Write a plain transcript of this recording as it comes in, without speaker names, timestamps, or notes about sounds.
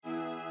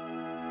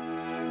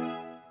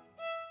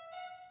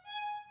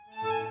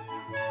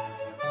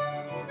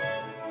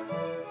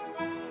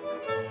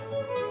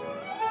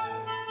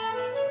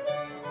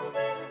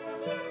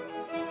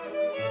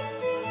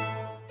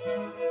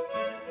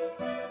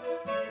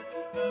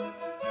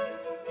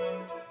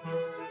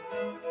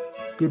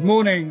Good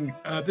morning.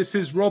 This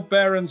is Rob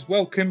Behrens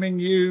welcoming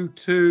you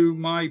to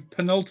my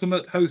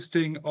penultimate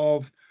hosting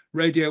of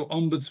Radio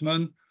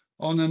Ombudsman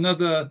on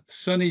another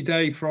sunny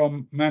day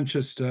from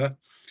Manchester.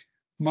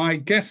 My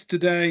guest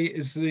today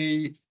is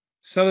the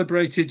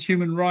celebrated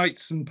human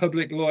rights and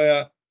public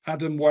lawyer,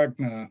 Adam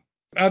Wagner.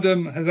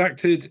 Adam has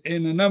acted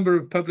in a number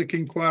of public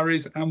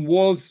inquiries and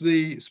was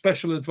the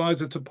Special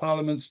Advisor to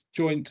Parliament's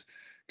Joint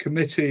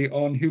Committee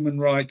on Human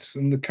Rights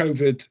and the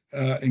COVID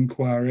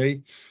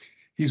inquiry.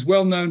 He's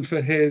well known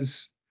for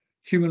his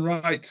human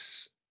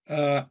rights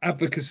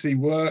advocacy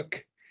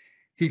work.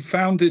 He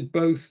founded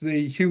both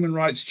the human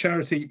rights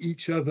charity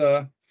Each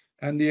Other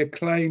and the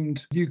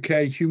acclaimed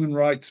UK human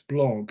rights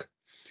blog.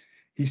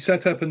 He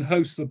set up and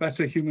hosts the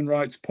Better Human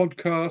Rights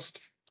podcast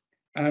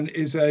and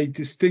is a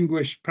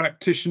distinguished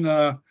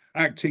practitioner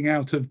acting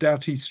out of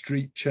Doughty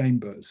Street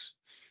Chambers.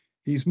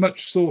 He's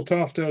much sought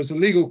after as a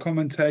legal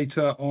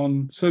commentator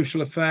on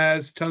social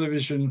affairs,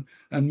 television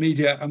and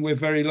media, and we're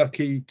very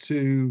lucky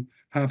to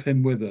have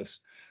him with us.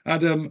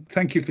 Adam,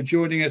 thank you for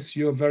joining us.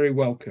 You're very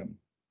welcome.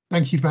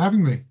 Thank you for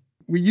having me.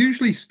 We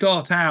usually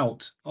start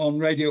out on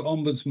Radio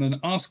Ombudsman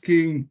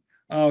asking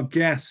our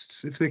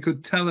guests if they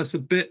could tell us a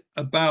bit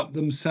about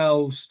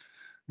themselves,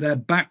 their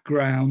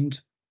background,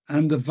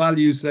 and the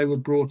values they were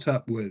brought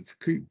up with.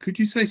 Could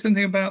you say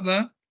something about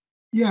that?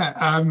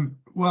 Yeah,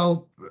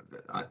 well,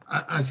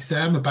 as you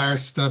say, I'm a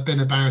barrister. I've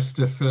been a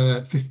barrister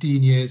for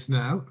 15 years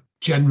now,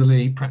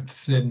 generally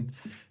practicing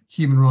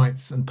human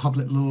rights and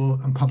public law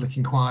and public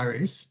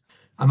inquiries.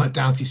 I'm at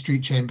Doughty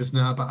Street Chambers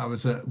now, but I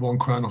was at 1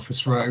 Crown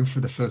Office Row for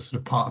the first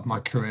sort of part of my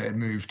career,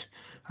 moved,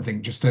 I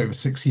think, just over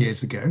 6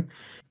 years ago.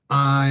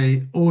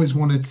 I didn't always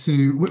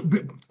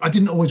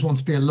want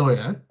to be a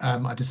lawyer.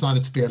 I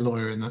decided to be a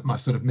lawyer in my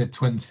sort of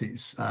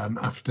mid-20s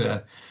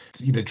after,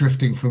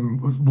 drifting from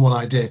one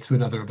idea to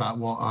another about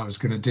what I was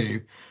going to do.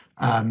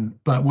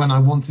 But when I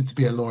wanted to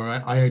be a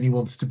lawyer, I only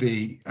wanted to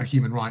be a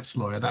human rights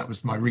lawyer. That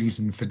was my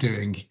reason for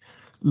doing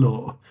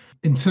law.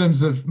 In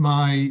terms of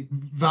my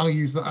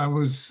values that I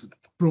was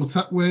brought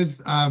up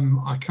with,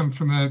 I come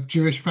from a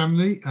Jewish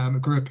family. I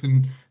grew up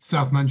in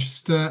South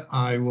Manchester.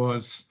 I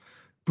was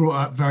brought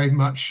up very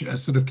much a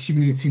sort of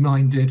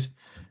community-minded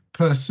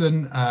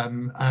person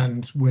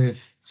and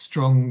with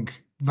strong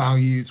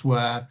values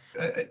where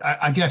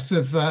I guess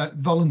of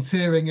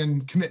volunteering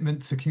and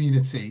commitment to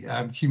community.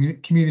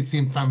 Community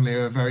and family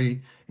are a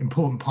very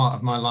important part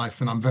of my life,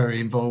 and I'm very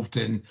involved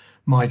in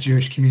my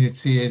Jewish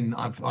community, and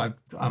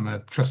I'm a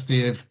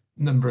trustee of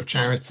a number of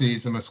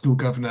charities. I'm a school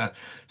governor,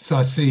 so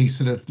I see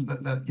sort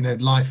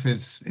of life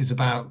is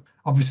about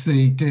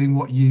obviously doing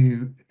what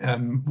you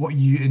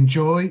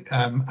enjoy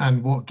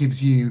and what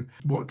gives you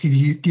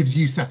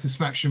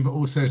satisfaction, but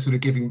also sort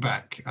of giving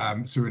back.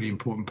 It's a really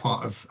important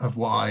part of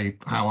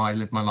how I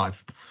live my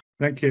life.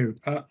 Thank you.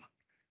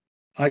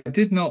 I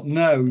did not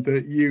know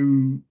that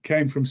you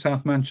came from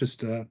South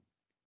Manchester,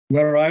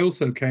 where I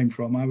also came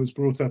from. I was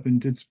brought up in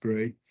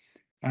Didsbury,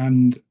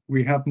 and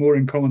we have more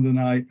in common than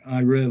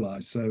I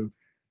realised. So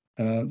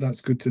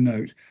that's good to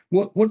note.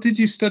 What did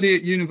you study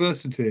at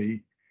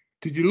university?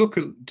 Did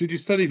you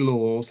study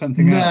law or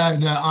something else?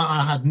 No,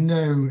 I had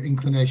no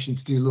inclination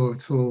to do law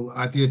at all.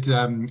 I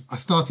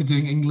started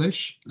doing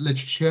English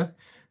literature.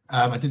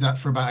 I did that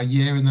for about a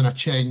year, and then I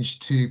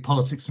changed to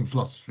politics and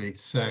philosophy.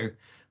 So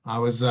I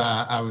was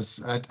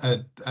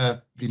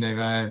a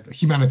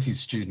humanities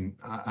student,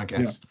 I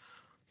guess.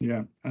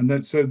 Yeah. And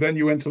then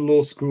you went to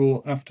law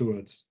school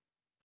afterwards.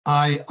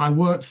 I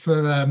worked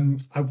for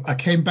I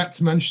came back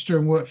to Manchester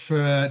and worked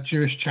for a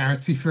Jewish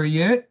charity for a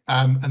year,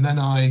 and then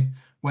I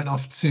went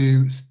off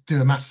to do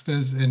a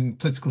master's in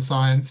political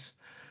science,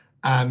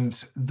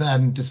 and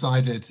then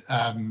decided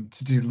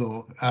to do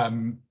law,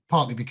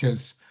 partly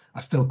because I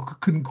still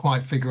couldn't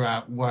quite figure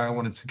out where I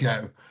wanted to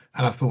go,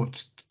 and I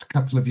thought a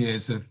couple of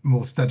years of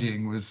more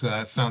studying was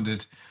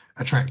sounded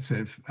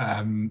attractive,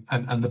 and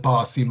the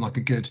bar seemed like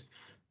a good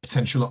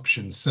potential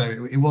option.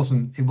 So it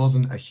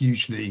wasn't a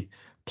hugely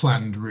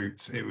planned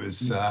route. It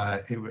was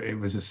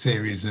a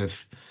series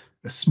of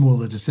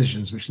smaller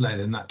decisions which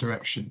led in that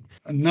direction.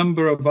 A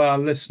number of our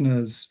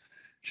listeners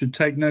should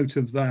take note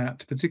of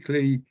that,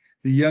 particularly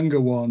the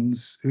younger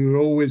ones who are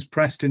always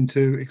pressed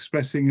into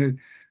expressing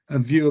a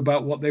view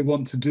about what they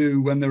want to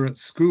do when they're at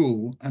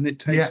school, and it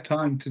takes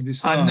time to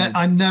decide.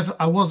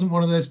 I wasn't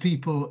one of those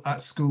people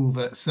at school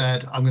that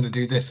said I'm going to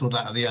do this or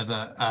that or the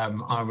other.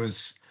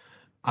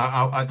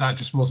 That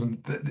just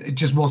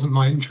wasn't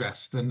my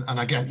interest, and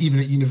again, even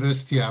at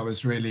university, I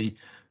was really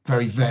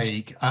very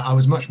vague. I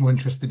was much more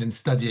interested in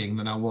studying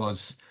than I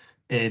was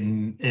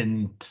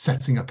in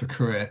setting up a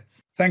career.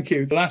 Thank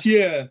you. Last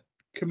year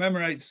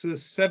commemorates the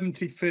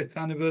 75th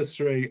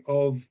anniversary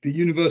of the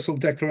Universal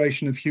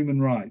Declaration of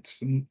Human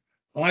Rights, and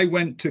I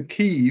went to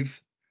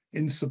Kyiv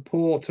in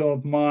support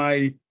of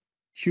my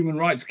human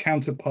rights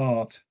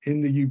counterpart in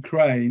the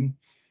Ukraine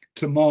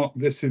to mark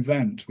this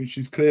event, which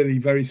is clearly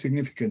very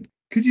significant.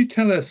 Could you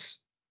tell us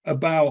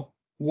about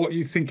what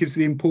you think is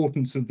the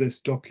importance of this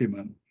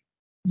document?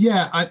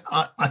 Yeah,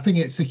 I think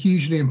it's a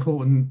hugely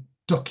important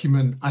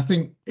document. I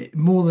think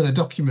more than a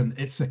document,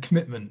 it's a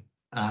commitment.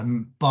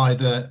 by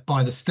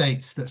the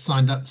states that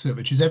signed up to it,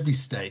 which is every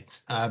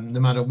state, no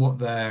matter what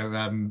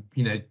their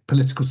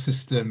political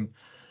system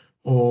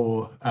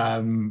or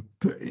the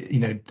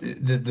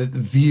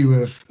view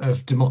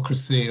of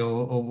democracy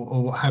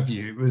or what have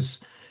you.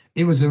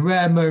 It was a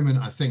rare moment,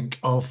 I think,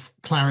 of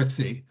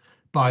clarity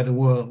by the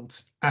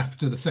world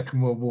after the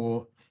Second World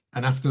War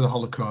and after the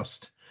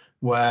Holocaust,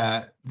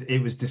 where it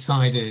was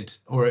decided,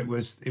 or it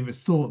was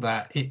thought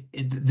that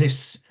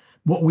this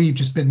what we've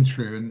just been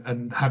through,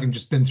 and having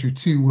just been through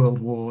two world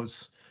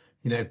wars,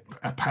 a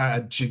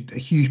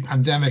huge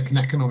pandemic, an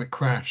economic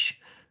crash,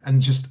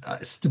 and just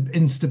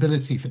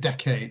instability for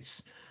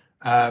decades.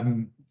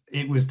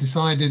 It was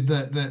decided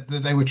that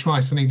they would try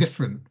something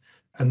different,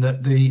 and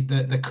that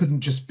there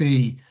couldn't just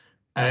be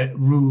a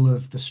rule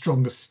of the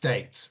strongest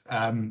state.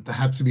 There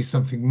had to be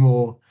something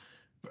more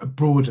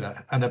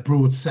broader, and a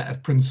broad set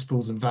of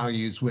principles and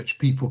values which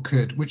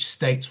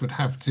states would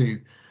have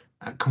to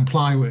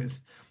comply with.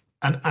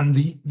 And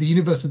the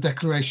Universal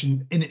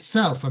Declaration in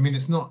itself, I mean,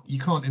 it's not, you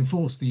can't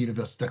enforce the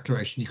Universal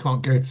Declaration. You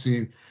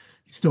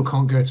still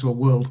can't go to a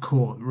world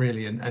court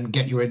really and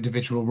get your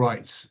individual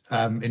rights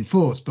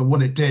enforced. But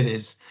what it did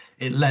is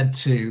it led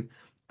to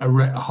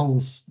a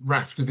whole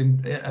raft of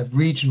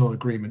regional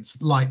agreements,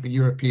 like the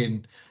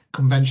European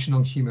Convention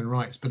on Human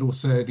Rights, but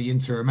also the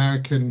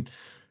Inter-American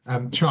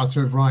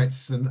Charter of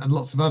Rights, and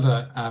lots of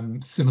other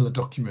similar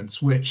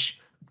documents, which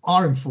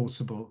are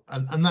enforceable.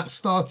 And that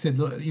started,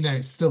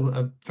 it's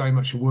still very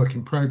much a work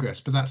in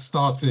progress, but that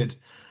started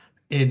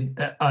in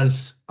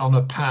us on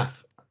a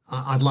path,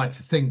 I'd like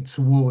to think,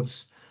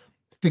 towards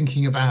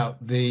thinking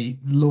about the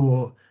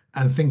law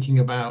and thinking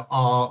about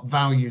our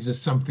values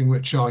as something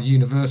which are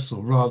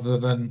universal, rather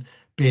than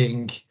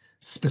being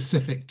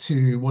specific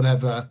to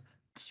whatever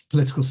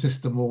political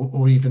system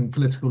or even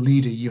political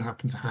leader you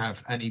happen to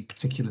have any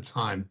particular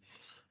time.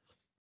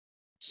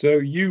 So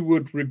you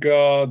would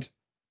regard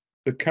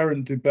the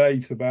current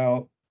debate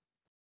about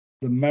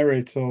the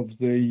merit of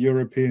the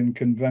European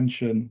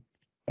Convention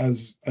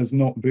as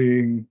not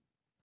being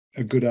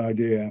a good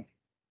idea?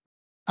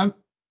 I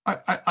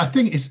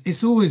think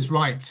it's always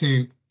right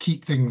to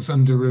keep things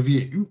under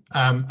review,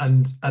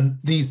 and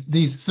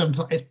these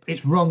sometimes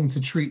it's wrong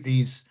to treat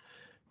these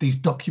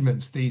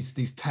documents,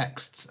 these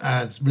texts,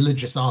 as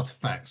religious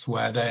artifacts,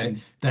 where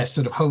they're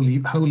sort of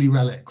holy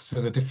relics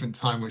of a different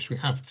time, which we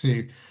have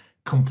to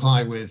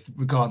comply with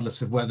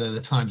regardless of whether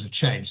the times have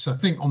changed. So I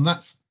think on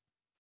that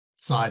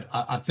side,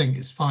 I think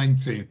it's fine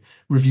to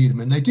review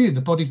them, and they do.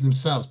 The bodies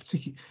themselves,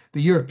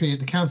 particularly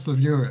the Council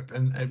of Europe,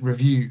 and it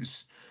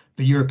reviews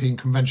the European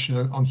Convention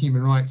on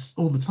Human Rights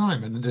all the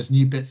time, and there's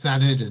new bits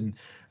added, and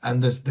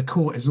the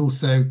court is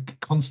also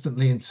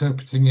constantly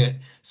interpreting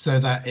it so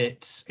that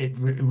it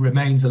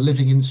remains a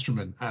living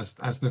instrument, as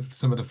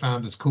some of the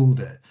founders called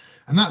it,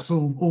 and that's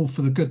all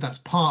for the good. That's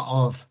part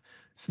of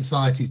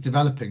society's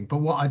developing.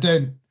 But what I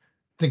don't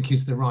think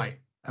is the right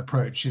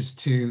approach is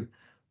to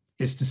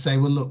say,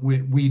 well, look,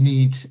 we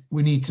need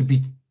to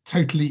be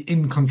totally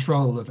in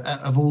control of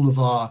all of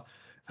our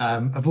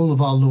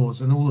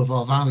laws and all of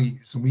our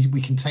values, and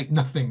we can take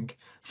nothing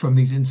from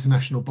these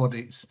international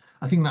bodies.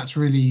 I think that's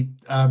really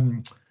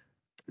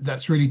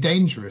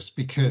dangerous,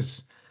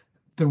 because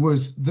there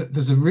is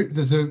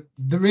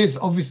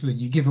obviously,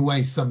 you give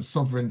away some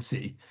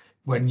sovereignty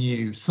when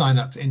you sign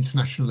up to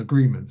international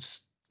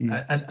agreements,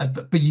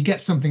 but you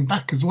get something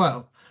back as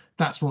well.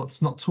 That's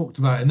what's not talked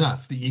about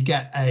enough, that you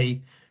get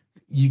an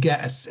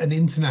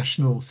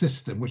international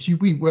system, which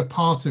we're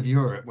part of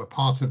Europe, we're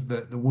part of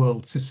the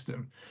world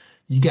system.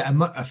 You get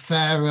a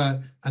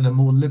fairer and a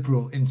more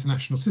liberal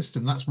international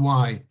system. That's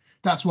why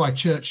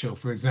Churchill,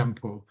 for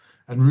example,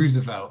 and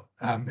Roosevelt,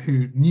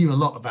 who knew a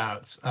lot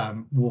about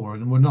war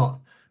and were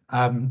not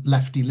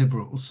lefty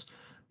liberals,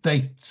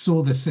 they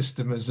saw the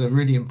system as a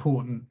really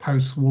important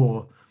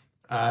post-war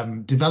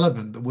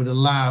development that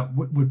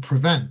would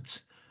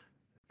prevent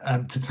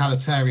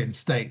totalitarian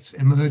states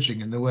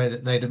emerging in the way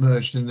that they'd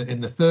emerged in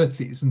the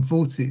 30s and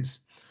 40s.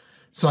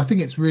 So I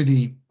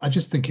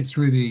just think it's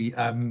really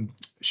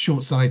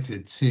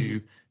short-sighted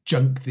to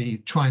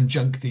try and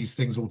junk these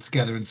things all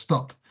together,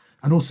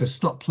 and also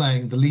stop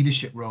playing the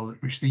leadership role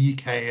which the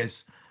UK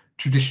has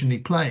traditionally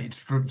played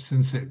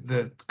since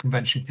the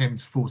convention came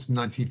into force in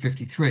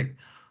 1953.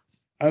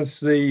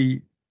 As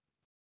the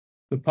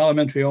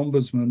parliamentary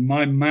ombudsman,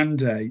 my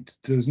mandate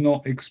does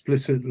not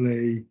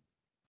explicitly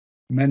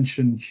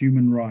mention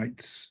human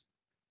rights,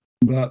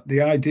 but the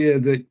idea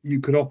that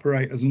you could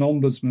operate as an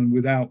ombudsman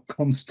without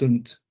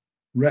constant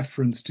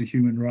reference to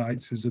human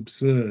rights is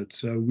absurd.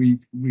 So we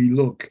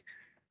look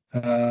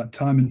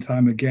time and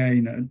time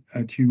again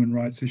at human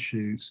rights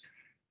issues.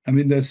 I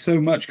mean, there's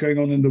so much going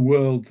on in the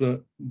world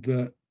that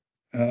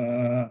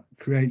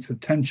creates a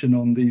tension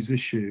on these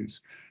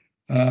issues.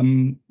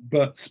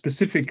 But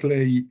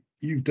specifically,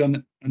 you've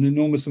done an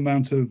enormous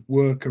amount of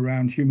work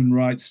around human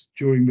rights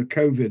during the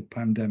COVID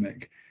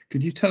pandemic.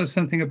 Could you tell us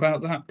something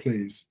about that,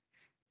 please?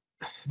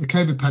 The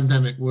COVID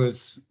pandemic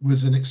was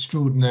an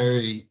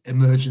extraordinary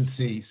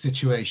emergency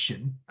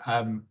situation,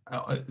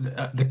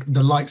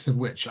 the likes of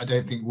which I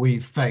don't think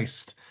we've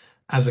faced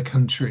as a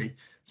country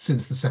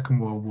since the Second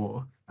World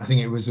War. I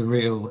think it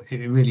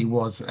really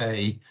was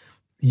a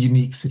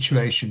unique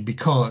situation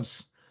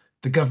because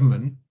the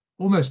government,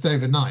 almost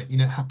overnight, it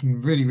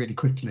happened really, really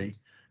quickly.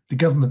 The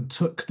government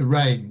took the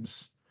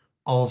reins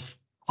of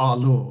our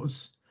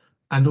laws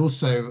and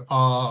also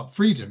our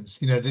freedoms.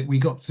 That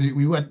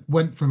we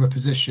went from a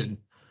position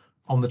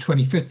on the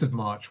 25th of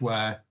March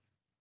where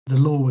the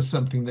law was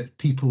something that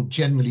people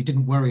generally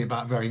didn't worry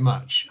about very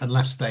much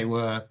unless they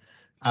were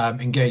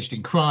engaged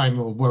in crime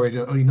or worried,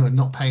 or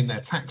not paying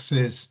their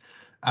taxes.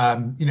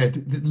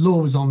 The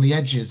law was on the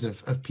edges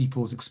of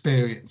people's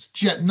experience.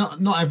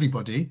 Not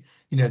everybody.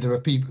 There are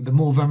people, the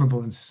more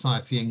vulnerable in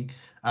society,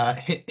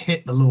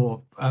 hit the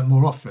law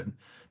more often,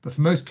 but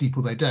for most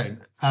people they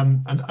don't.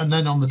 And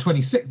then on the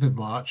 26th of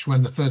March,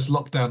 when the first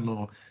lockdown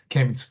law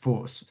came into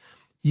force,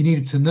 you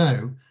needed to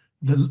know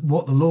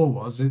what the law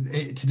was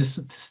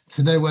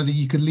to know whether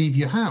you could leave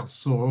your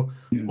house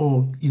Yeah.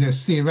 or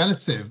see a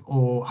relative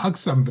or hug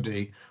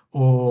somebody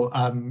or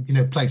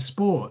play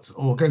sports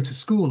or go to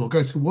school or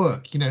go to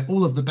work.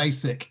 All of the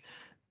basic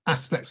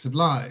aspects of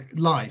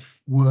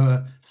life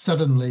were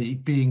suddenly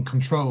being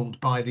controlled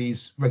by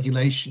these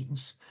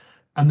regulations,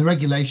 and the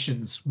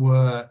regulations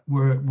were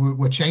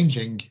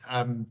changing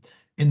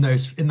in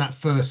that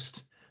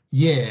first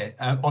year.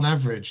 On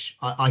average,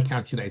 I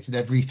calculated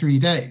every 3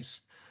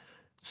 days.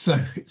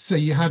 So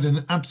you had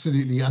an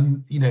absolutely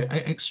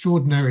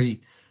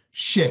extraordinary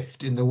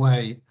shift in the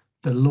way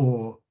the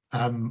law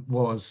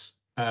was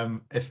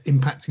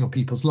impacting on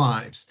people's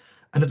lives,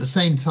 and at the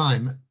same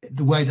time,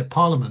 the way that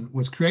Parliament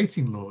was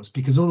creating laws,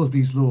 because all of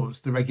these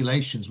laws, the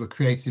regulations, were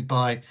created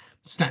by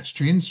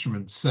statutory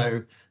instruments.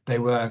 So they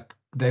were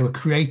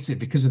created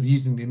because of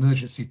using the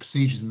emergency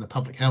procedures in the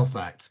Public Health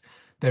Act.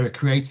 They were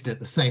created at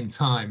the same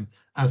time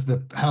as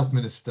the Health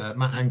Minister,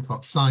 Matt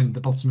Hancock, signed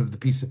the bottom of the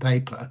piece of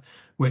paper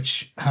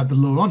which had the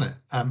law on it.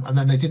 And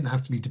then they didn't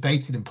have to be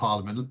debated in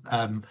Parliament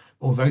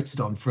or voted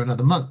on for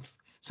another month.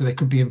 So they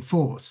could be in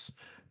force.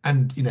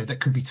 And,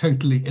 that could be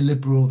totally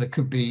illiberal, they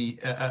could be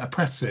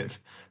oppressive,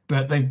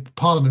 but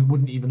Parliament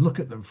wouldn't even look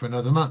at them for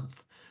another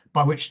month,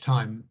 by which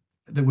time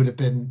there would have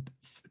been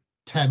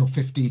 10 or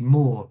 15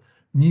 more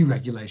new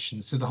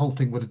regulations. So the whole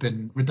thing would have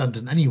been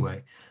redundant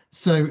anyway.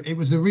 So it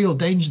was a real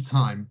danger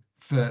time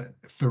for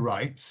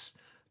rights.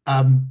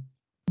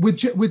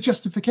 With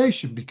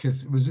justification,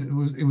 because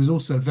it was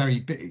also a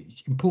very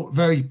big important,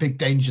 very big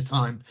danger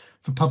time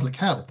for public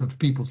health and for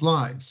people's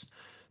lives.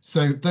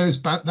 So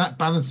that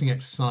balancing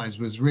exercise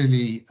was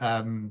really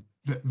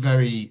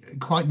very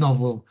quite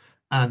novel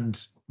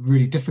and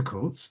really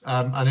difficult.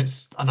 And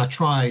I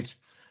tried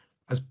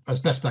as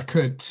best I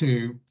could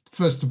to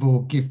first of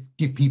all give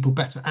people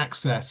better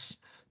access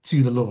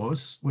to the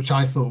laws, which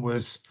I thought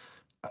was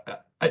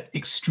an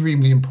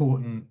extremely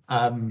important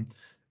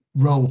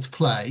role to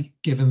play,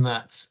 given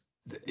that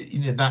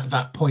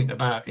that point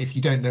about if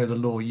you don't know the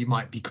law, you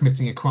might be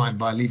committing a crime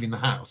by leaving the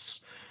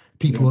house.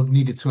 People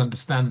needed to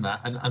understand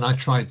that, and I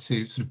tried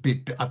to sort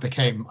of I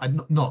became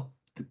not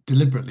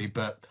deliberately,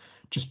 but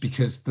just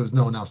because there was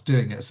no one else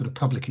doing it, a sort of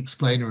public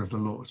explainer of the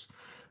laws,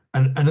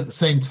 and at the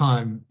same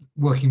time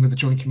working with the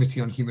Joint Committee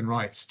on Human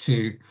Rights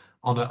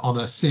on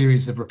a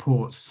series of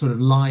reports, sort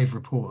of live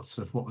reports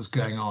of what was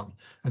going on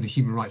and the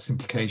human rights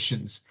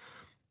implications,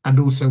 and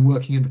also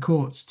working in the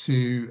courts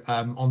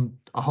on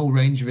a whole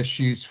range of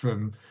issues,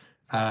 from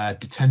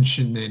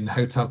detention in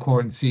hotel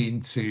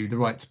quarantine to the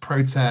right to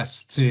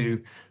protest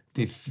to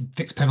the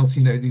fixed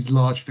penalty note, these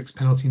large fixed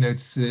penalty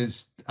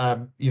notices,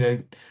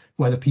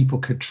 whether people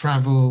could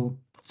travel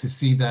to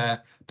see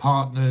their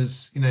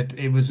partners.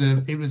 It was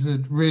a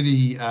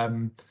really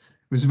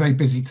it was a very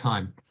busy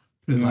time,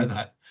 like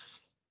that.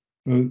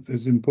 Well,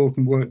 there's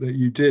important work that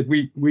you did.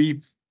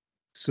 We've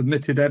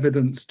submitted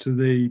evidence to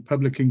the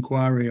public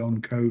inquiry on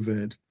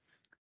COVID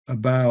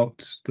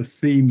about the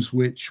themes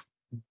which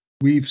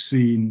we've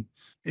seen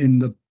in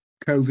the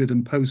COVID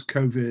and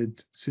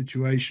post-COVID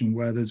situation,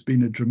 where there's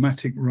been a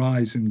dramatic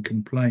rise in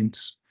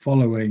complaints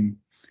following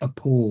a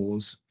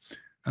pause.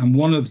 And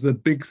one of the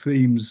big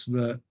themes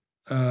that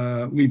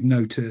we've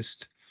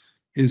noticed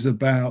is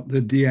about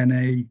the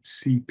DNA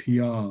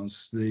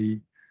CPRs,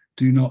 the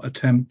do not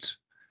attempt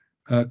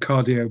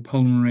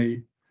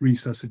cardiopulmonary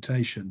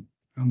resuscitation.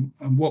 And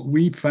what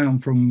we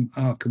found from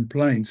our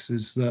complaints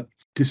is that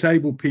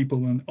disabled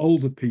people and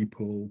older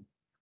people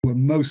were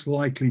most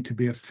likely to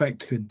be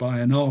affected by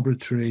an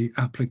arbitrary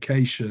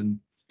application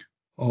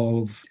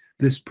of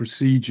this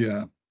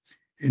procedure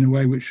in a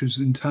way which was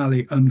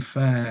entirely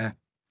unfair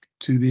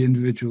to the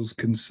individuals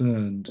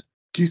concerned.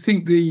 Do you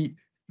think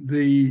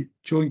the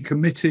Joint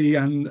Committee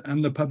and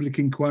the public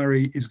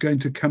inquiry are going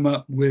to come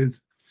up with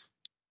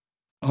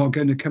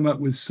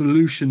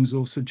solutions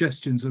or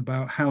suggestions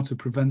about how to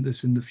prevent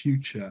this in the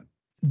future?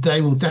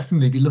 They will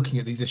definitely be looking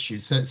at these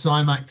issues. So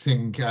I'm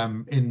acting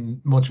in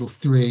module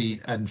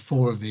 3 and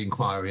 4 of the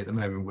inquiry at the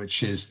moment,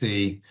 which is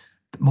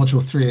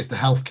module 3 is the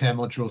healthcare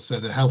module, so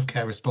the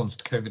healthcare response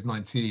to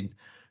COVID-19,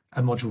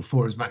 and module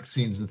 4 is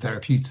vaccines and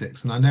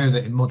therapeutics. And I know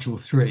that in module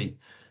 3,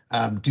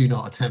 do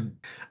not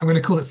attempt. I'm going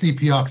to call it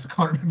CPR because I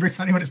can't remember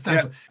exactly what it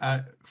stands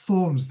for.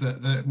 Forms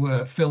that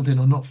were filled in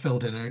or not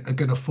filled in are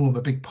going to form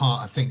a big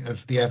part, I think,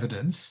 of the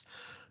evidence.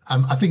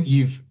 I think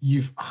you've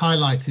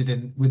highlighted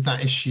in with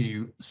that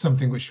issue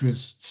something which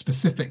was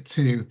specific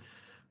to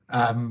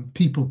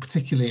people,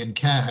 particularly in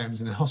care homes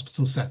and in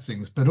hospital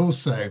settings, but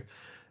also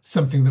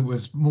something that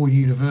was more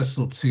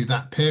universal to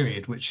that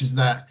period, which is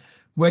that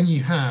when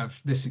you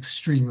have this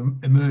extreme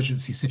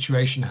emergency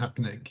situation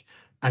happening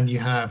and you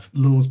have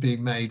laws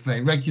being made very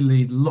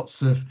regularly,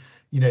 lots of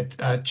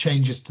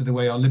changes to the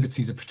way our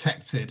liberties are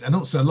protected, and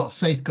also a lot of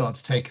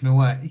safeguards taken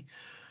away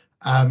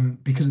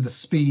because of the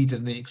speed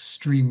and the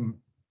extreme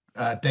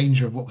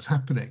danger of what was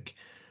happening.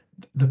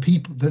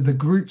 The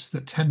groups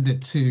that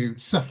tended to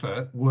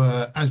suffer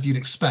were, as you'd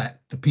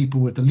expect, the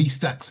people with the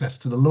least access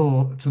to the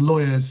law, to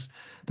lawyers,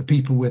 the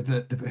people with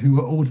who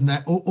were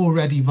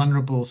already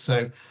vulnerable.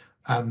 So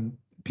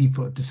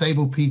people,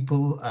 disabled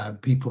people,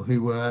 people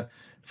who were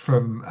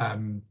from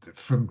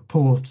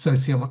poor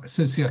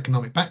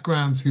socioeconomic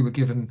backgrounds, who were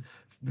given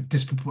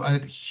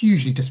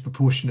hugely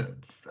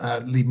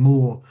disproportionately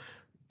more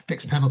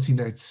fixed penalty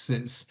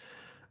notices.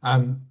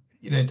 Um,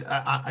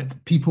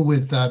 People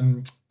with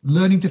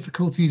learning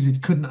difficulties who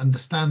couldn't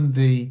understand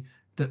the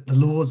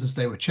laws as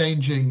they were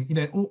changing.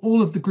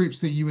 All of the groups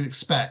that you would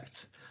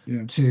expect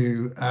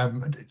to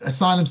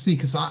asylum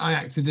seekers. I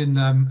acted in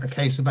a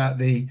case about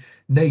the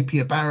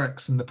Napier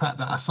barracks and the fact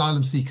that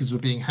asylum seekers were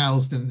being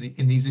housed in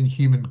these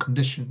inhuman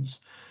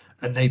conditions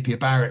at Napier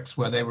barracks,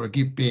 where they were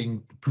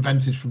being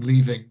prevented from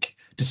leaving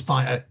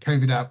despite a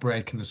COVID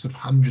outbreak and the sort of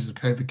hundreds of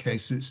COVID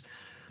cases.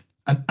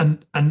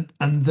 And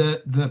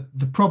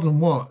the problem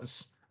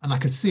was, and I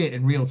could see it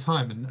in real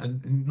time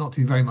and not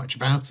do very much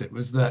about it,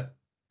 was that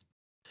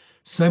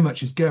so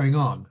much is going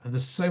on and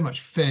there's so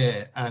much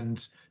fear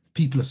and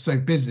people are so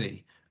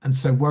busy and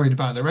so worried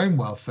about their own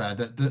welfare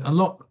that a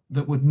lot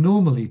that would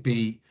normally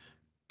be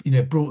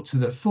brought to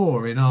the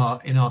fore in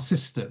our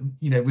system,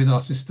 with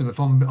our system of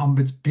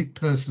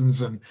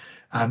ombudspersons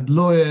and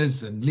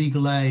lawyers and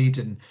legal aid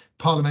and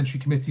parliamentary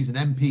committees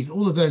and MPs,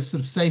 all of those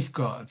sort of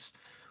safeguards.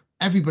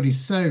 Everybody's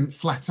so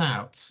flat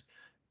out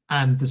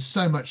and there's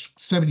so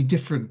many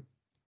different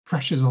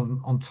pressures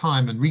on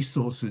time and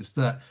resources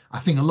that I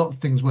think a lot of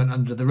things went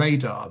under the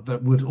radar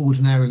that would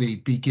ordinarily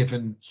be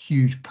given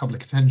huge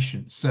public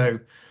attention. So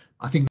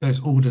I think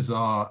those orders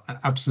are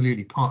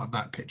absolutely part of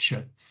that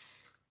picture.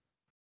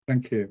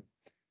 Thank you.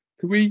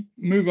 Could we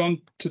move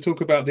on to talk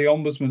about the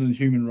Ombudsman and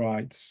human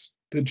rights?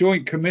 The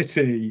Joint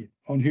Committee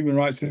on Human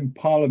Rights in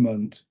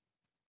Parliament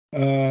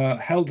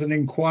held an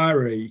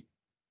inquiry,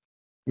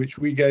 which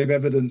we gave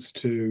evidence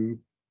to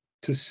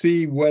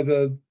see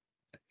whether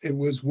it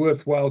was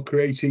worthwhile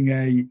creating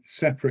a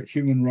separate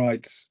human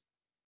rights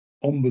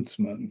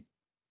ombudsman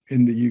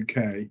in the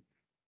UK.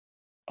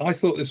 I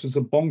thought this was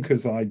a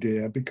bonkers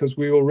idea because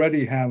we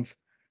already have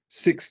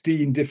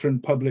 16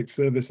 different public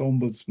service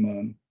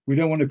ombudsmen. We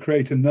don't want to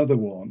create another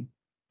one.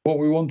 What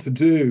we want to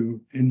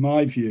do, in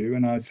my view,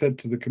 and I said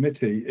to the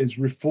committee, is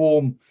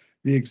reform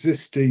the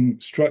existing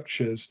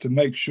structures to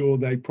make sure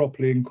they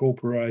properly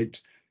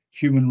incorporate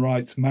human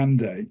rights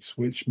mandates,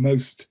 which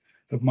most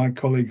of my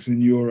colleagues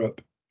in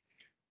Europe,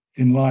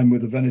 in line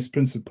with the Venice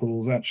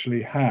Principles,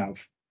 actually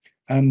have.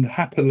 And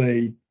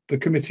happily, the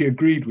committee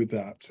agreed with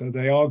that. So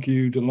they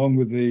argued, along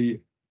with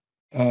the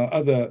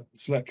other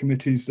select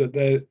committees, that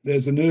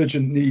there's an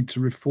urgent need to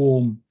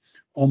reform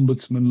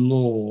ombudsman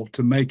law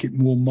to make it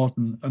more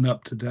modern and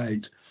up to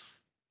date.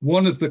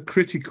 One of the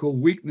critical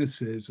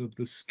weaknesses of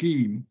the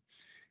scheme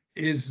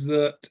is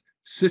that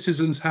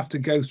citizens have to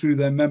go through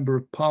their member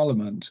of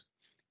parliament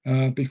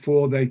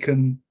before they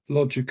can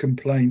lodge a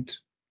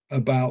complaint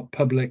about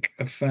public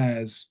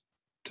affairs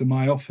to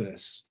my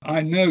office.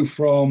 I know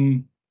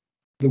from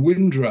the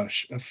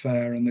Windrush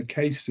affair and the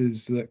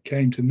cases that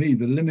came to me,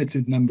 the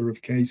limited number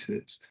of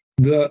cases,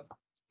 that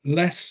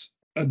less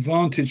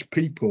advantaged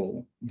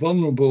people,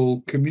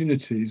 vulnerable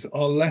communities,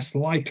 are less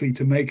likely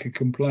to make a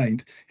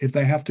complaint if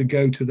they have to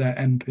go to their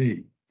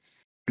MP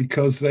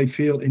because they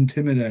feel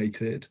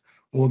intimidated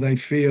or they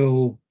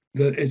feel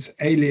that it's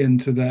alien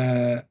to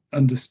their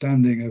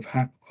understanding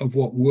of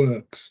what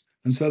works.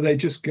 And so they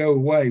just go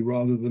away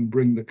rather than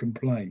bring the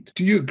complaint.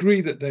 Do you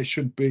agree that there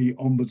should be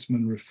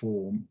ombudsman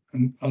reform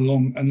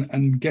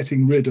and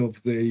getting rid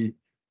of the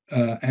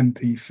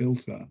MP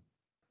filter?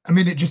 I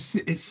mean, it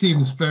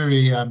seems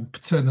very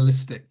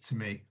paternalistic to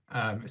me.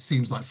 It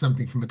seems like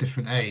something from a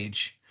different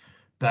age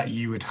that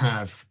you would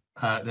have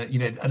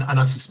and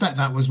I suspect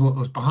that was what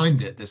was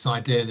behind it, this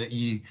idea that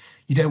you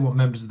don't want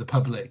members of the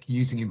public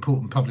using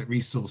important public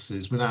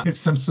resources without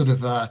some sort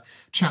of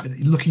chat,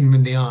 looking them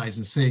in the eyes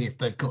and seeing if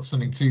they've got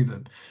something to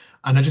them.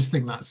 And I just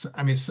think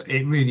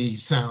it really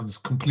sounds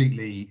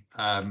completely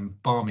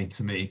balmy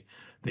to me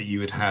that you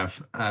would have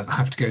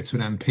to go to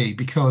an MP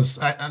because,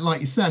 like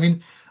you said, I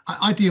mean,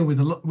 I deal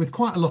with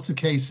quite a lot of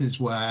cases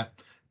where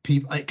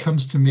it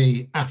comes to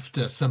me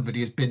after somebody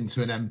has been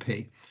to an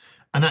MP.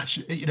 And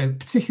actually,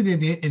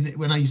 particularly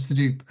when I used to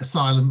do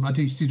asylum, I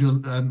used to do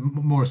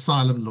more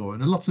asylum law,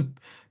 and a lot of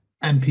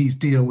MPs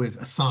deal with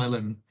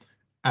asylum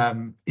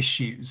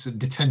issues and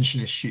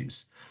detention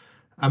issues.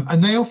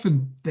 And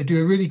they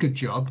do a really good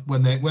job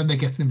when they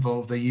get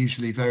involved. They're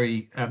usually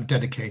very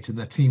dedicated.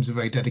 Their teams are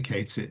very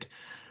dedicated,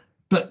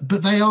 but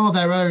they are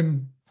their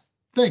own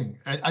thing.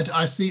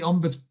 I see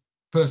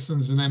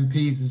ombudspersons and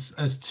MPs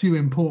as two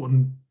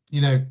important,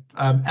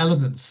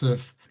 elements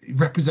of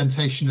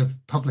representation of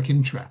public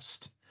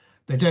interest.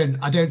 I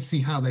don't see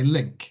how they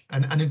link,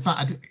 and in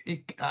fact,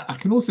 I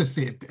can also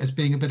see it as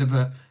being a bit of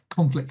a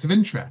conflict of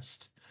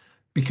interest,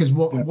 because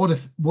what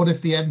if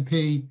the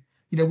MP,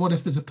 what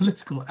if there's a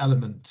political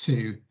element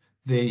to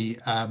a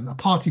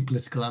party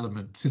political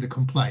element to the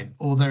complaint,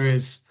 or there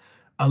is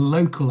a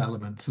local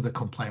element to the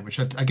complaint, which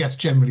I guess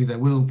generally there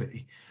will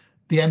be.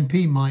 The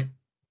MP might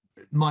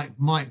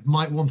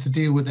want to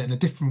deal with it in a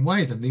different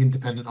way than the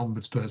independent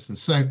ombudsperson.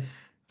 So,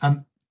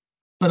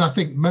 but I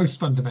think most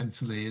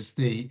fundamentally is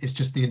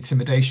just the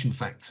intimidation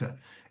factor.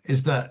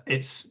 Is that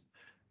it's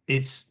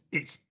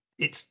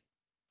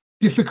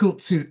difficult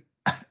to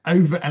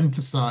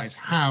overemphasize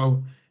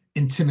how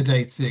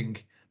intimidating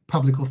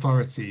public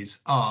authorities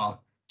are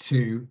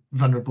to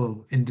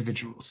vulnerable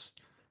individuals,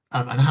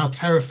 and how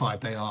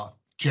terrified they are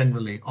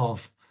generally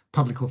of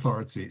public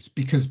authorities.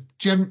 Because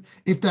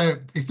if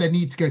they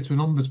need to go to an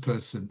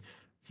ombudsperson,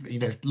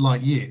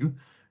 like you,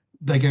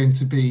 they're going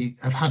to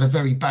have had a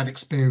very bad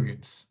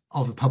experience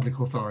of a public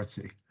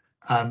authority,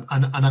 and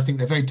I think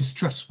they're very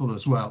distrustful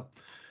as well.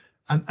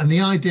 And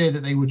the idea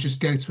that they would just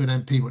go to an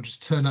MP, would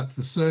just turn up to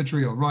the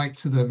surgery or write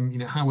to them,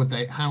 how would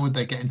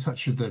they get in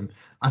touch with them?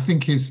 I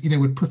think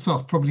would put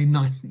off probably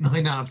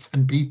nine out of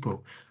 10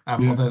 people,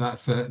 although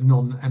that's a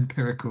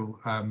non-empirical.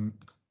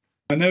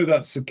 I know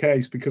that's the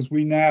case because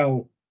we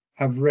now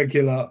have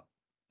regular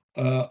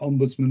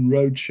ombudsman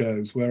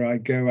roadshows where I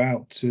go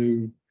out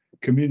to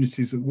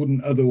communities that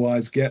wouldn't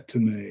otherwise get to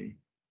me,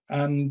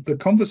 and the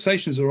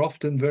conversations are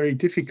often very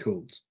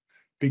difficult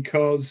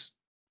because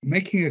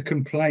making a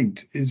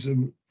complaint is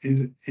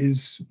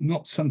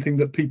not something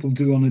that people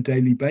do on a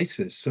daily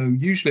basis. So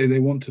usually they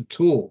want to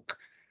talk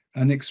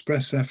and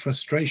express their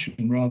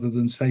frustration rather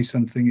than say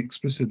something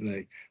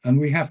explicitly. And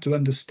we have to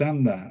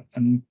understand that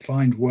and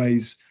find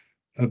ways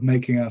of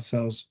making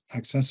ourselves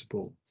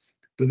accessible.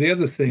 But the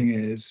other thing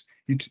is,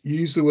 you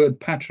use the word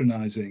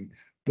patronizing.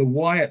 The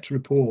Wyatt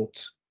Report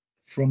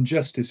from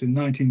Justice in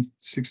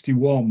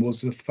 1961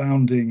 was the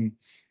founding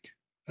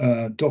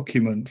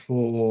document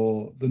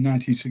for the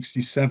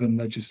 1967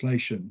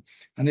 legislation,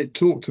 and it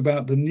talked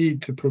about the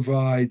need to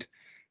provide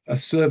a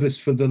service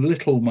for the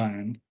little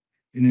man,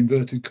 in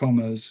inverted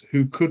commas,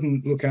 who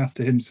couldn't look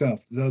after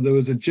himself. So there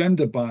was a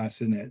gender bias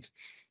in it,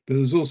 but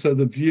there was also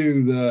the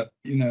view that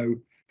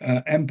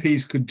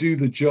MPs could do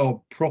the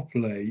job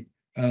properly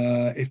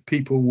if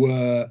people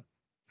were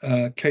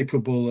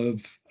capable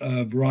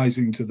of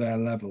rising to their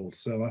level.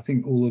 So I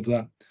think all of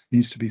that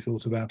needs to be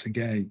thought about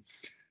again.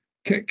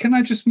 Can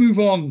I just move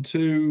on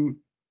to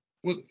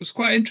what was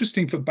quite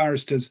interesting for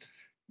barristers?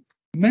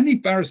 Many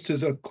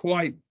barristers are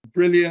quite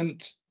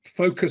brilliant,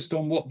 focused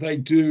on what they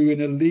do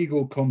in a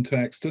legal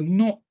context, and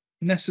not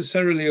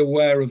necessarily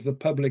aware of the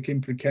public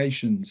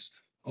implications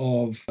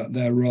of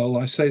their role.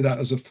 I say that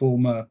as a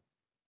former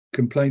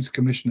complaints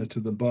commissioner to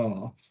the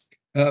bar.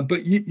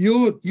 But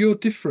you're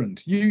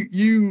different.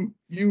 You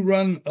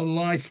run a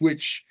life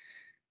which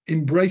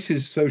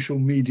embraces social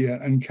media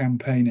and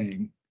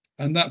campaigning.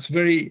 And that's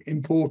very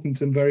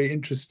important and very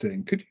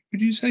interesting. Could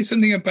you say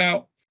something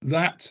about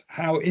that?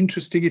 How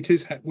interesting it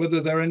is? Whether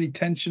there are any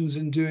tensions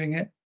in doing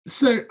it?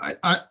 So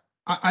I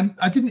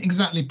didn't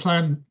exactly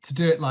plan to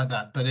do it like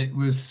that, but it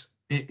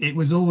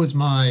was always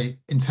my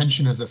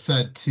intention, as I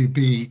said, to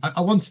be. I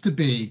wanted to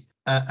be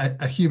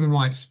a human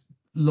rights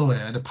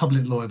lawyer and a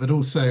public lawyer, but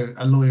also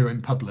a lawyer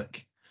in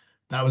public.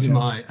 That was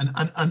my and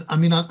I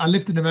mean I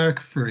lived in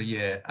America for a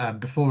year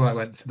before I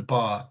went to the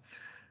bar,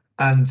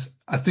 and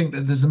I think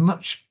that there's a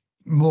much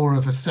more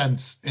of a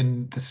sense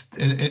in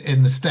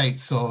the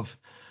States of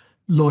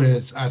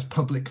lawyers as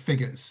public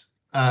figures,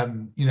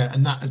 and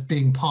that as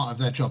being part of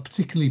their job,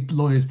 particularly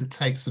lawyers that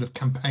take sort of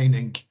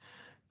campaigning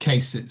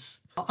cases.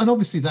 And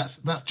obviously that's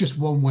just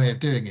one way of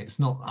doing it. It's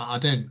not, I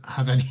don't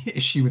have any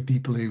issue with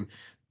people who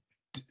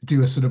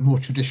do a sort of more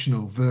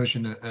traditional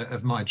version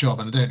of my job,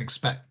 and I don't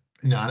expect,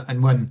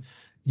 and when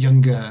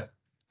younger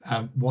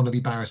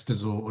wannabe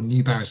barristers or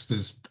new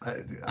barristers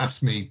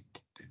ask me,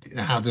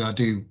 how do I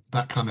do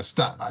that kind of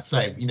stuff? I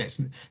say,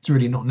 it's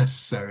really not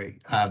necessary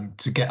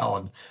to get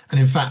on. And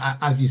in fact,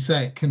 as you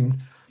say,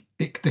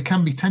 there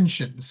can be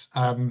tensions.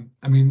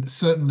 I mean,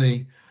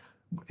 certainly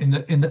in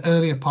the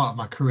earlier part of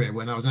my career,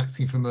 when I was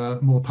acting for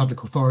more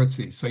public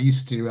authorities, so I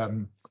used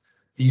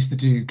to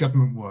do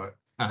government work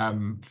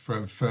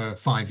for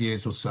 5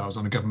 years or so. I was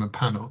on a government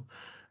panel,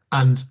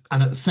 and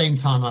at the same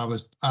time, I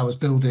was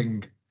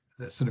building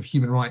the sort of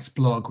human rights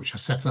blog, which I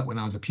set up when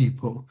I was a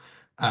pupil.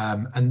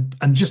 And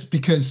just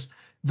because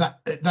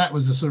that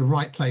was a sort of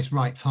right place,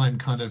 right time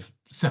kind of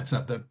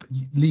setup, that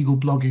legal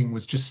blogging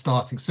was just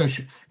starting.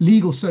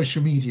 Legal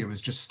social media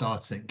was just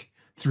starting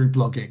through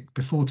blogging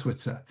before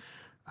Twitter.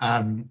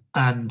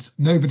 And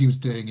nobody was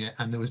doing it,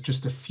 and there was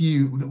just a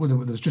few. Well, there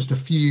was just a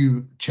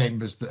few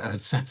chambers that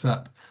had set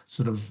up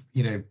sort of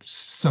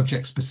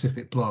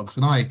subject-specific blogs,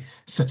 and I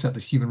set up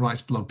this human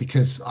rights blog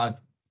because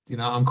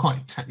I'm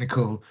quite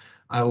technical.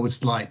 I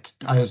used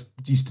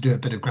to do a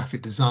bit of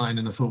graphic design,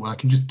 and I thought, well, I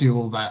can just do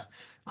all that.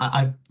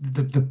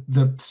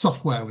 The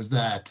software was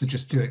there to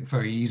just do it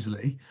very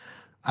easily.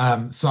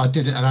 So I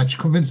did it, and I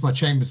convinced my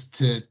chambers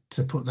to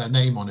put their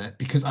name on it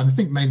because I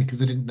think mainly because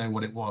they didn't know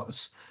what it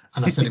was,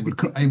 and I said it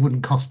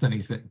wouldn't cost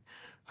anything,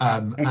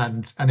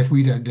 and if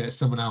we don't do it,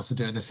 someone else will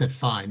do it. And they said,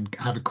 fine,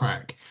 have a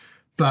crack.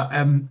 But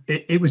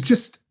it was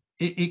just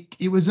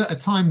it was at a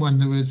time when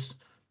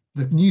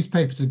the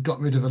newspapers had got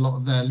rid of a lot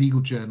of their legal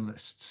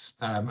journalists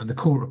and the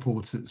court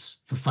reporters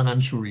for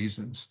financial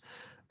reasons.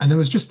 And there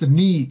was just the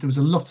need. There was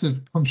a lot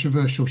of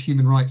controversial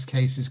human rights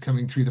cases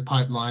coming through the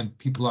pipeline.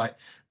 People like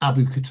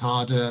Abu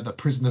Qatada, the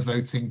prisoner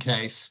voting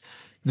case,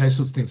 those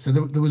sorts of things. So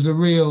there was a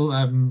real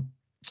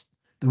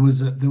there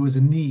was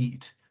a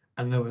need,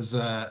 and there was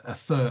a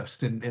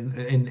thirst in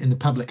the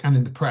public and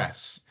in the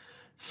press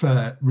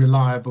for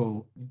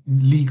reliable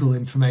legal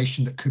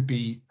information that could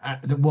be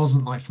that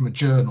wasn't like from a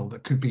journal,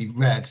 that could be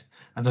read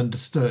and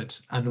understood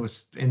and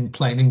was in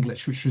plain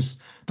English,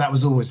 that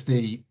was always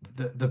the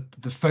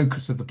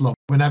focus of the blog.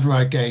 Whenever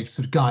I gave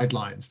sort of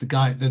guidelines,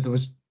 there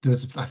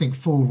was I think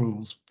 4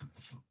 rules: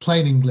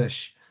 plain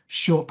English,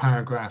 short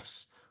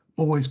paragraphs,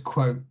 always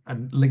quote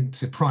and link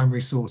to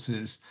primary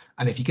sources,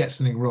 and if you get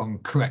something wrong,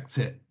 correct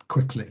it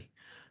quickly.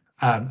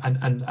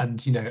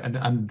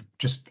 And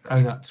just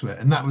own up to it.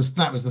 And that was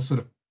the sort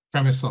of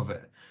premise of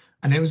it.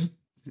 And it was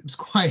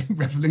quite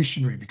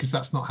revolutionary because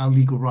that's not how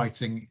legal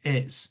writing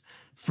is.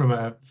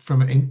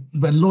 When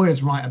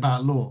lawyers write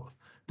about law,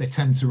 they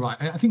tend to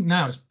write. I think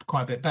now it's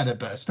quite a bit better,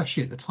 but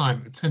especially at the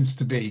time, it tends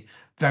to be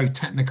very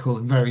technical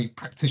and very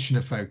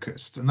practitioner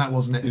focused, and that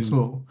wasn't it at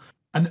all.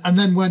 And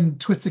then when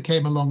Twitter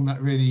came along,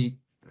 that really,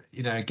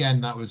 again,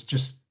 that was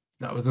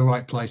the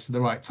right place at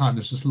the right time.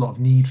 There's just a lot of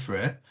need for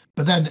it.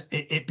 But then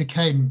it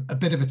became a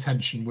bit of a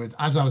tension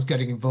as I was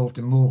getting involved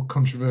in more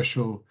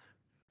controversial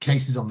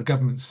cases on the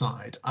government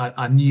side.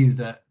 I knew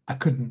that I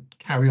couldn't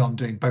carry on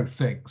doing both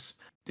things.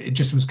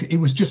 It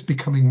was just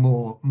becoming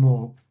more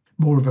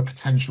of a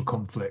potential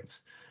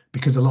conflict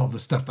because a lot of the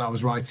stuff that I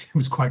was writing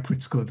was quite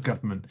critical of the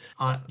government.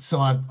 So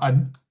I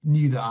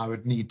knew that I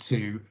would need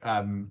to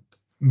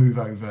move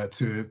over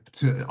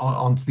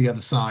onto the other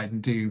side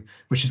and do,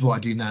 which is what I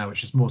do now,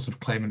 which is more sort of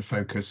claimant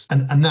focused.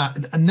 And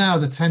now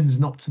there tends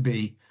not to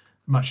be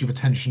much of a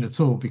tension at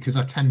all because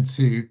I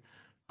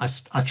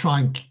try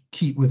and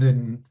keep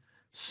within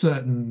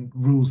certain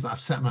rules that I've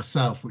set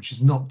myself, which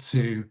is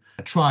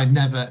I try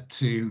never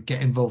to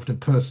get involved in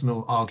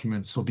personal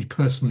arguments or be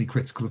personally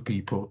critical of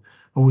people.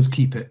 Always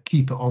keep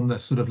it on the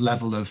sort of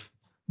level of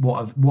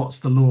what's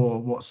the law,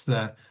 what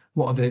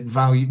are the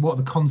value, what are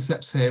the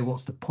concepts here,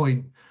 what's the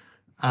point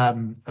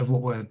of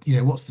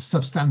what's the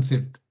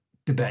substantive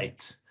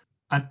debate,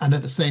 and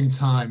at the same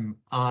time,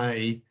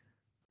 I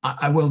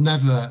will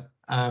never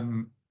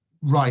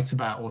write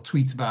about or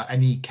tweet about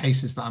any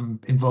cases that I'm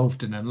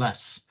involved in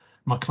unless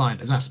my client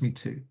has asked me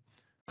to,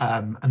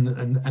 and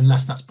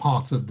unless that's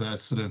part of the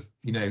sort of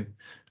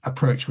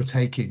approach we're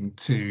taking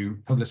to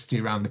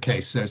publicity around the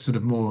case. So sort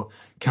of more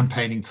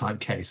campaigning type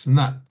case, and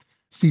that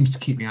seems to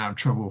keep me out of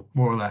trouble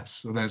more or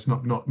less, although it's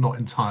not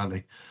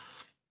entirely.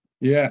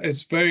 Yeah,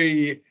 it's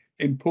very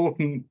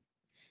important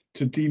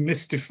to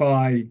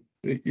demystify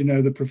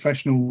the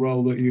professional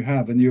role that you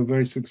have, and you're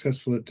very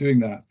successful at doing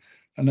that.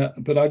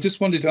 But I just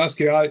wanted to ask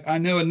you, I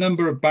know a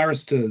number of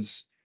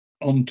barristers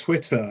on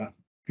Twitter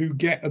who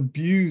get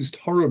abused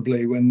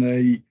horribly when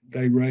they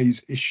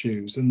raise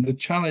issues, and the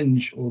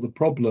challenge or the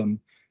problem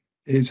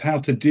is how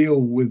to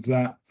deal with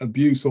that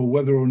abuse or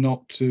whether or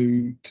not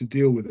to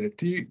deal with it.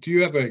 Do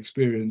you ever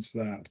experience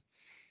that?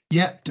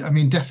 Yeah, I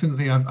mean,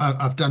 definitely,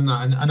 I've done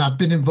that, and I've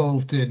been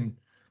involved in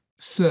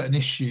certain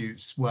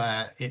issues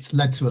where it's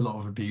led to a lot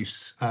of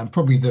abuse.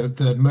 Probably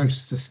the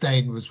most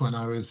sustained was when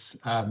I was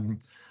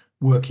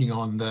working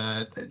on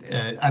the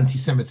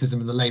anti-Semitism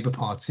in the Labour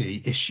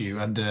Party issue,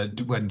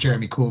 and when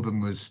Jeremy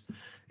Corbyn was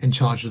in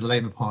charge of the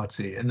Labour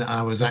Party, and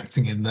I was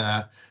acting in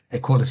the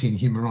Equality and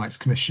Human Rights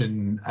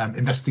Commission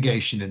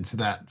investigation into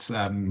that.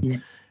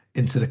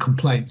 Into the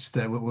complaints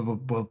that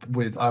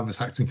I was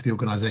acting for the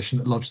organisation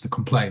that lodged the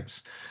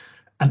complaints,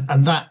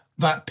 and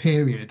that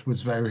period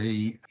was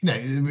very,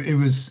 it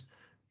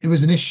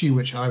was an issue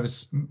which I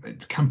was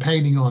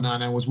campaigning on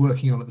and I was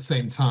working on at the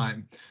same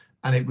time,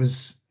 and it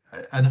was.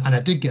 And I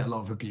did get a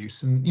lot of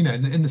abuse, and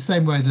in the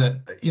same way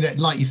that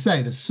like you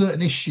say, there's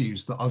certain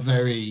issues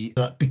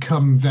that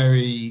become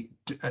very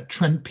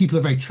people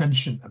are very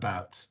trenchant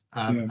about,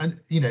 and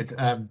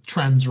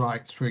trans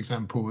rights, for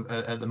example,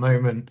 at the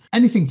moment,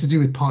 anything to do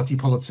with party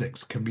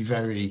politics can be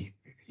very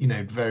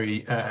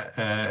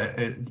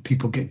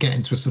people get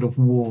into a sort of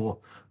war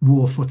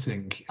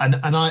footing, and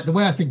the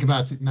way I think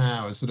about it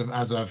now is sort of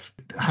as I've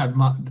had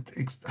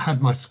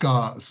my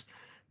scars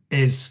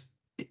is,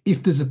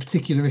 if there's a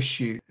particular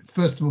issue,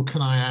 first of all,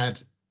 can I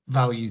add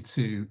value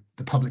to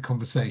the public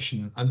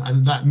conversation,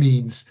 and that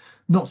means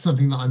not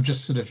something that I'm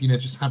just sort of,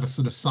 just have a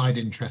sort of side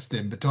interest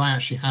in, but do I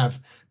actually have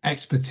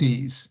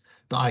expertise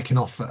that I can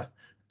offer,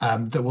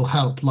 that will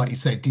help, like you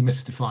say,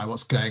 demystify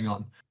what's going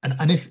on?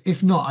 And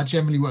if not, I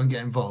generally won't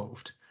get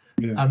involved.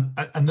 Yeah.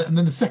 And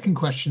then the second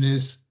question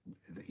is,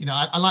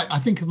 I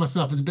think of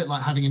myself as a bit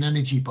like having an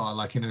energy bar,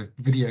 like in a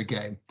video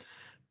game,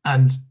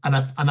 and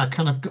I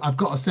kind of, I've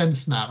got a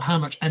sense now of how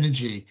much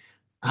energy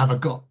have I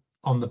got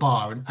on the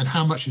bar, and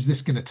how much is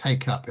this going to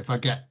take up if I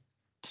get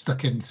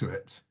stuck into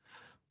it,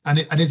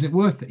 and is it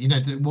worth it?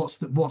 What's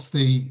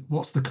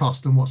the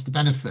cost and what's the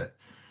benefit?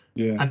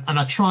 Yeah. And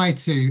I try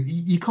to,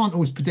 you can't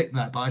always predict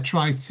that, but I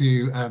try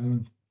to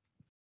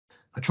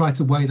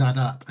weigh that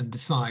up and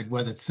decide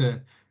whether to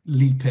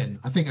leap in.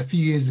 I think a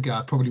few years ago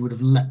I probably would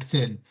have leapt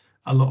in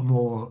a lot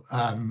more,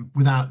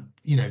 without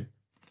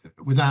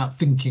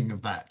thinking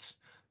of that.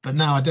 But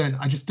now I don't.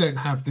 I just don't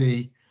have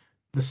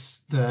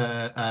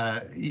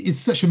it's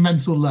such a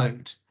mental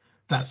load,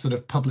 that sort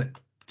of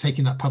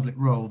taking that public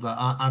role,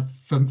 that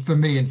for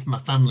me and for my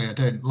family, I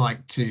don't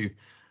like to.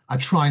 I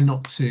try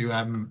not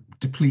to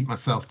deplete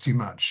myself too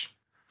much.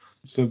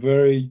 It's a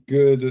very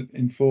good,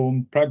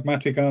 informed,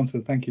 pragmatic answer.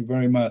 Thank you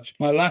very much.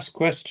 My last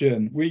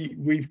question.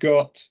 We've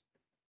got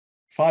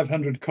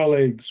 500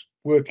 colleagues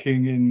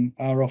working in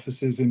our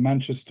offices in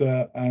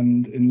Manchester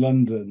and in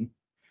London.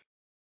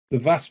 The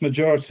vast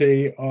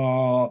majority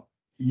are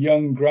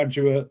young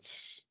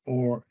graduates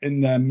or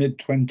in their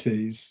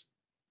mid-20s,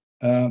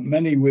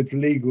 many with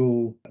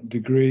legal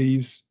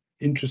degrees,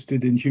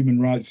 interested in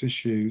human rights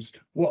issues.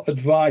 What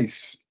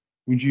advice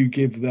would you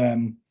give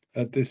them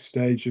at this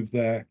stage of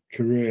their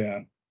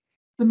career?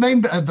 The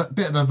main bit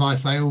of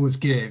advice I always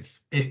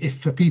give, if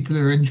for people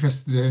who are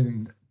interested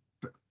in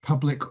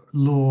public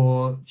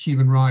law,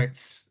 human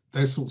rights,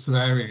 those sorts of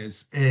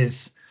areas,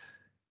 is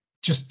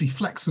just be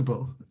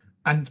flexible,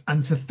 and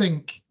to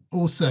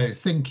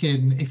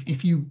thinking,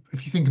 if you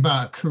think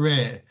about a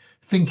career,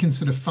 think in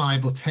sort of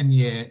 5 or 10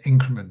 year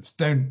increments.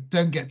 Don't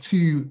get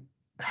too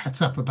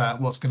het up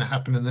about what's going to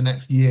happen in the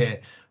next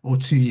year or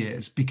 2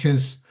 years,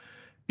 because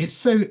it's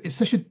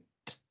such a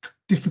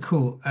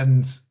difficult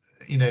and,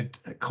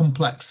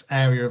 complex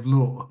area of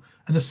law,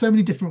 and there's so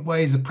many different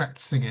ways of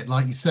practicing it.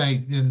 Like you say,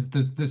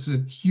 there's a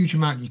huge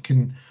amount you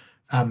can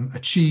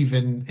achieve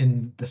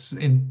in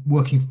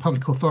working for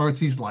public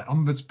authorities like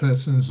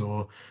ombudspersons,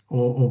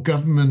 or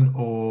government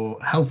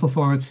or health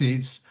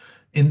authorities,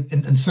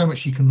 and so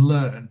much you can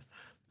learn.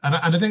 And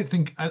I don't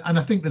think, and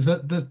I think there's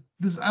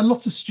a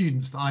lot of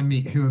students that I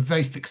meet who are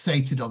very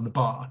fixated on the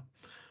bar,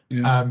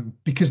 Yeah.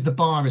 because the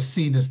bar is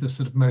seen as the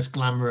sort of most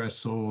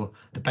glamorous or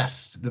the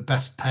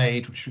best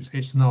paid, which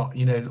it's not,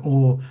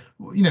 or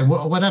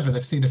whatever.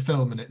 They've seen a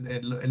film and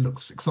it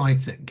looks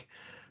exciting.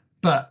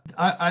 But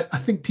I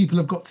think people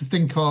have got to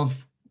think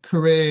of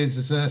careers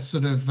as a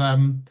sort of,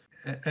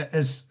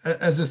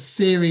 as a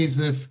series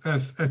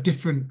of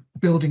different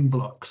building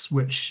blocks,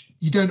 which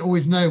you don't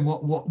always know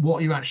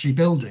what you're actually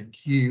building.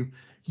 You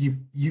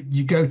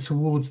go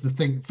towards the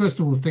thing, first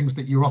of all, the things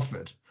that you're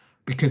offered,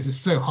 because it's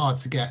so hard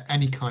to get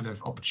any kind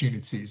of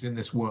opportunities in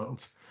this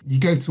world. You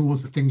go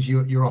towards the things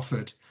you're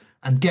offered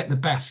and get the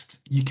best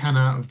you can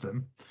out of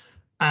them,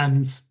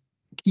 and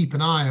keep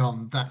an eye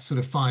on that sort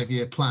of 5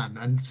 year plan,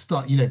 and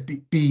start,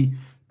 be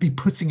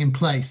putting in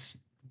place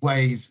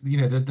ways,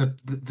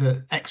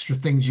 the extra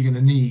things you're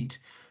going to need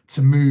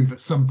to move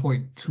at some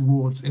point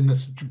towards, in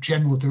this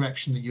general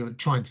direction that you're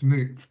trying to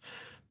move,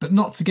 but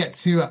not to get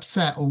too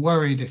upset or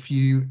worried if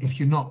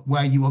you're not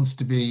where you want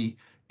to be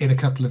in a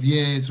couple of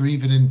years, or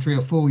even in 3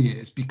 or 4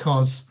 years,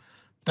 because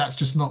that's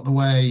just not the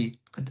way.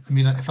 I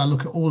mean, if I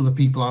look at all of the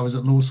people I was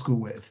at law school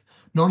with,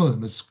 none of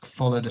them has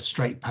followed a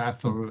straight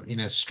path, or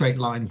straight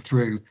line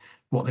through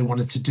what they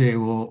wanted to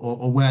do,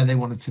 or where they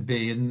wanted to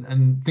be,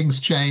 and things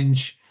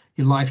change,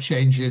 your life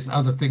changes,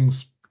 other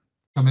things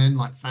come in,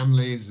 like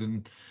families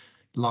and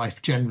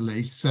life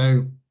generally.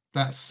 So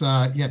that's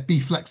be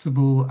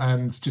flexible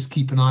and just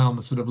keep an eye on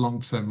the sort of long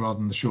term rather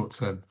than the short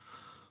term.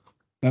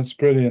 That's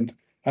brilliant.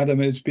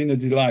 Adam, it's been a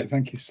delight.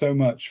 Thank you so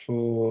much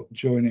for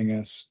joining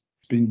us.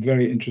 It's been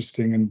very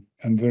interesting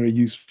and very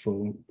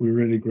useful. We're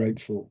really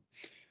grateful.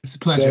 It's a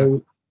pleasure.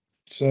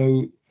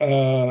 So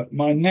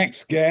my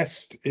next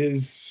guest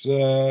is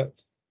the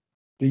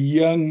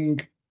young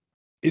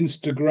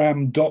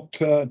Instagram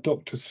doctor,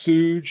 Dr.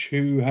 Suj,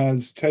 who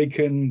has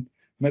taken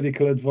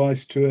medical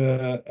advice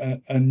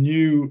to a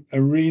new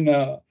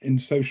arena in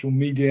social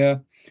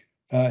media.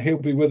 He'll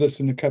be with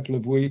us in a couple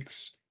of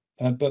weeks.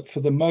 But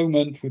for the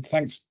moment, with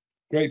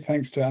great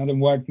thanks to Adam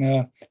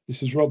Wagner,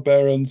 this is Rob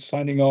Behrens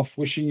signing off,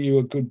 wishing you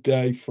a good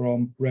day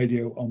from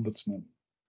Radio Ombudsman.